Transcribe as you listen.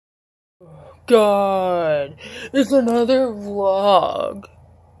God, it's another vlog.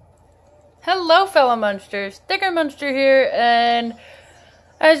 Hello, fellow Munsters. Sticker Munster here, and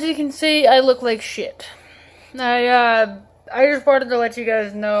as you can see, I look like shit. I just wanted to let you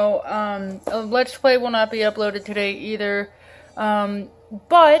guys know, Let's Play will not be uploaded today either,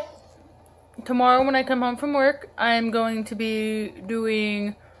 but tomorrow when I come home from work, I'm going to be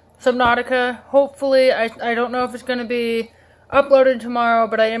doing Subnautica. Hopefully, I don't know if it's going to be uploaded tomorrow,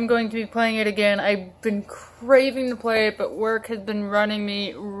 but I am going to be playing it again. I've been craving to play it, but work has been running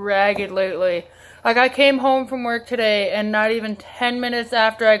me ragged lately. Like, I came home from work today, and not even 10 minutes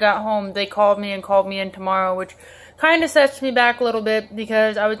after I got home, they called me in tomorrow, which kind of sets me back a little bit,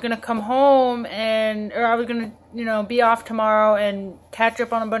 because I was going to come home, or I was going to, you know, be off tomorrow and catch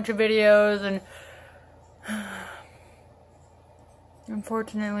up on a bunch of videos, and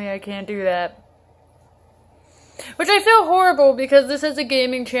unfortunately, I can't do that. Which I feel horrible, because this is a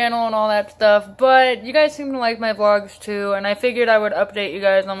gaming channel and all that stuff, but you guys seem to like my vlogs too, and I figured I would update you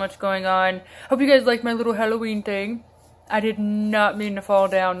guys on what's going on. Hope you guys like my little Halloween thing. I did not mean to fall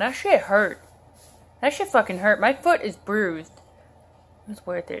down. That shit hurt. That shit fucking hurt. My foot is bruised. It was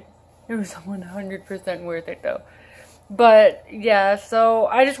worth it. It was 100% worth it though. But yeah, so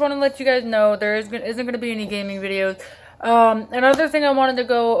I just want to let you guys know there isn't going to be any gaming videos. Another thing I wanted to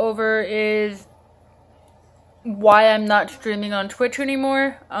go over is why I'm not streaming on Twitch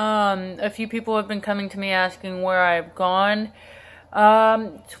anymore. A few people have been coming to me asking where I've gone.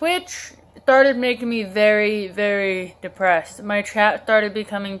 Twitch started making me very, very depressed. My chat started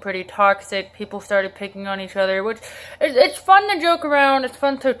becoming pretty toxic. People started picking on each other, which it's fun to joke around. It's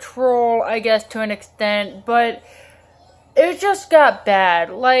fun to troll, I guess, to an extent, but it just got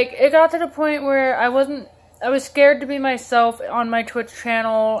bad. Like, it got to the point where I was scared to be myself on my Twitch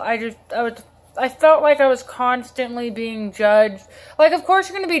channel. I felt like I was constantly being judged. Like, of course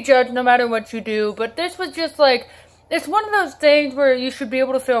you're going to be judged no matter what you do, but this was just like, it's one of those things where you should be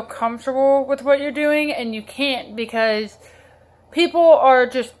able to feel comfortable with what you're doing, and you can't, because people are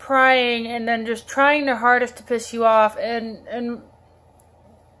just prying and then just trying their hardest to piss you off, and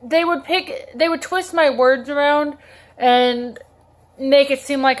they would twist my words around and make it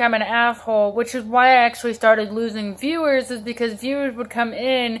seem like I'm an asshole, which is why I actually started losing viewers, is because viewers would come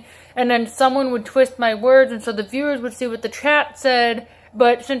in and then someone would twist my words, and so the viewers would see what the chat said,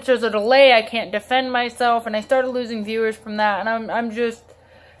 but since there's a delay, I can't defend myself, and I started losing viewers from that, and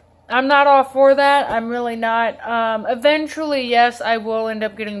I'm not all for that. I'm really not. Eventually, yes, I will end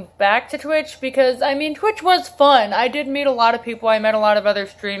up getting back to Twitch, because, I mean, Twitch was fun. I did meet a lot of people. I met a lot of other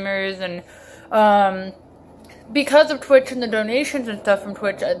streamers, and, because of Twitch and the donations and stuff from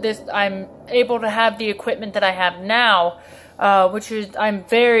Twitch, I'm able to have the equipment that I have now, which I'm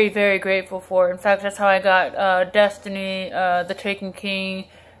very, very grateful for. In fact, that's how I got Destiny, The Taken King,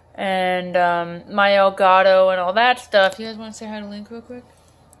 and my Elgato and all that stuff. You guys want to say hi to Link real quick?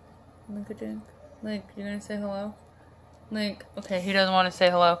 Link, you gonna say hello? Link, okay, he doesn't want to say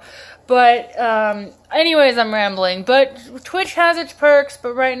hello. But, anyways, I'm rambling. But Twitch has its perks,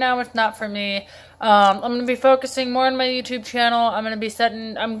 but right now it's not for me. I'm going to be focusing more on my YouTube channel. I'm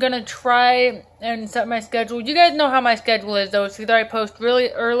going to try and set my schedule. You guys know how my schedule is, though. It's either I post really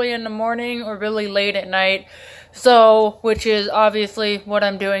early in the morning or really late at night. So, which is obviously what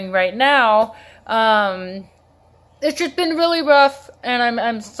I'm doing right now. It's just been really rough, and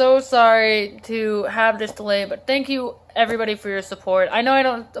I'm so sorry to have this delay, but thank you, everybody, for your support. I know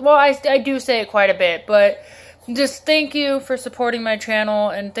I do say it quite a bit, but just thank you for supporting my channel,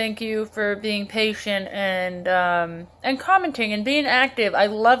 and thank you for being patient and commenting and being active. I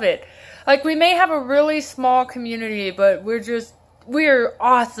love it. Like, we may have a really small community, but we're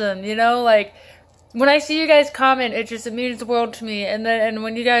awesome, you know? Like, when I see you guys comment, it means the world to me. And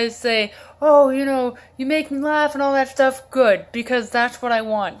when you guys say, oh, you know, you make me laugh and all that stuff, good, because that's what I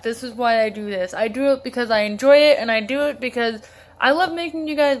want. This is why I do this. I do it because I enjoy it, and I do it because I love making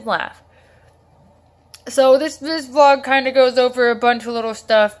you guys laugh. So this vlog kind of goes over a bunch of little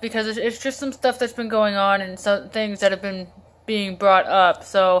stuff, because it's just some stuff that's been going on and some things that have been being brought up.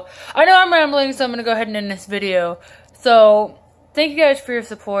 So I know I'm rambling, so I'm going to go ahead and end this video. So thank you guys for your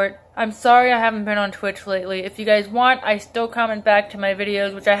support. I'm sorry I haven't been on Twitch lately. If you guys want, I still comment back to my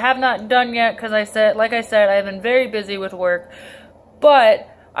videos, which I have not done yet, because like I said, I've been very busy with work. But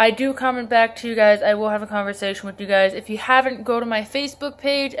I do comment back to you guys. I will have a conversation with you guys. If you haven't, go to my Facebook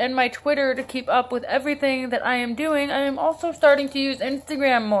page and my Twitter to keep up with everything that I am doing. I am also starting to use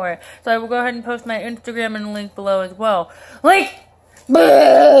Instagram more, so I will go ahead and post my Instagram in the link below as well. Link!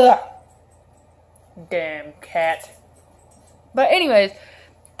 Damn cat. But anyways,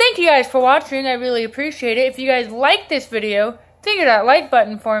 thank you guys for watching. I really appreciate it. If you guys like this video, Finger that like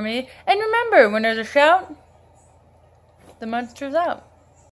button for me. And remember, when there's a shout, the monster's out.